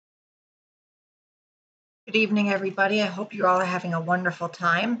Good evening, everybody. I hope you all are having a wonderful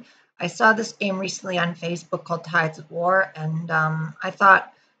time. I saw this game recently on Facebook called Tides of War, and I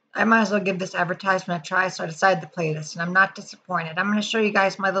thought I might as well give this advertisement a try, so I decided to play this, and I'm not disappointed. I'm going to show you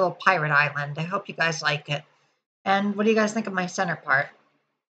guys my little pirate island. I hope you guys like it. And what do you guys think of my center part?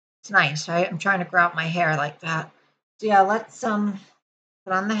 It's nice, right? I'm trying to grow out my hair like that. So yeah, let's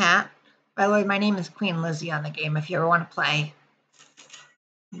put on the hat. By the way, my name is Queen Lizzie on the game if you ever want to play.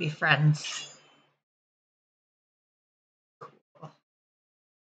 Be friends.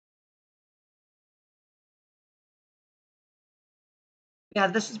 Yeah,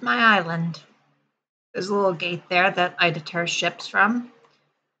 this is my island. There's a little gate there that I deter ships from.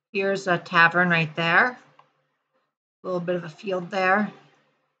 Here's a tavern right there. A little bit of a field there.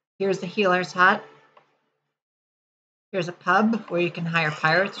 Here's the healer's hut. Here's a pub where you can hire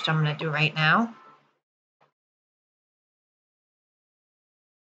pirates, which I'm going to do right now.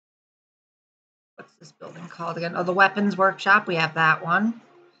 What's this building called again? Oh, the weapons workshop. We have that one.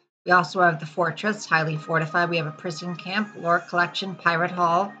 We also have the fortress, highly fortified. We have a prison camp, lore collection, pirate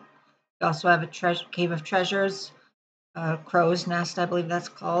hall. We also have a cave of treasures, crow's nest, I believe that's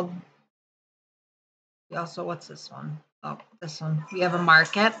called. We also, what's this one? Oh, this one. We have a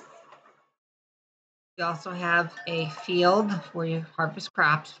market. We also have a field where you harvest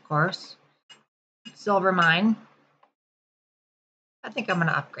crops, of course. Silver mine. I think I'm going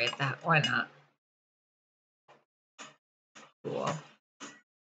to upgrade that. Why not? Cool.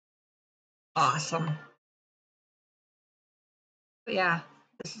 Awesome. But yeah,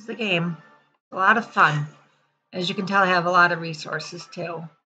 this is the game. A lot of fun. As you can tell, I have a lot of resources too.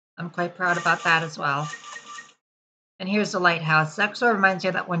 I'm quite proud about that as well. And here's the lighthouse. That sort of reminds me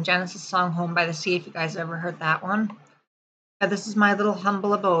of that one Genesis song, Home by the Sea, if you guys ever heard that one. Yeah, this is my little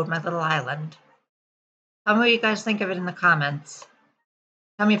humble abode, my little island. Tell me what you guys think of it in the comments.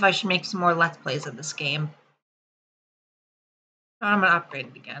 Tell me if I should make some more Let's Plays of this game. I'm going to upgrade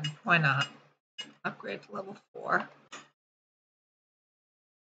it again. Why not? Upgrade to level 4.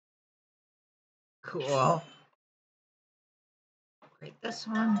 Cool. Upgrade this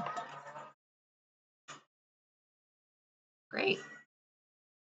one. Great.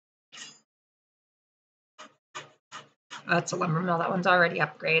 That's a lumber mill. That one's already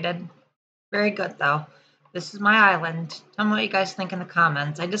upgraded. Very good, though. This is my island. Tell me what you guys think in the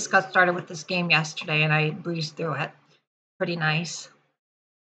comments. I just got started with this game yesterday, and I breezed through it. Pretty nice.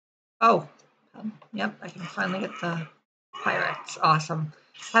 Oh, yep, I can finally get the pirates. Awesome.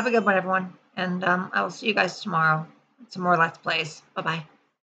 Have a good one, everyone. And I will see you guys tomorrow. Some more Let's Plays. Bye-bye.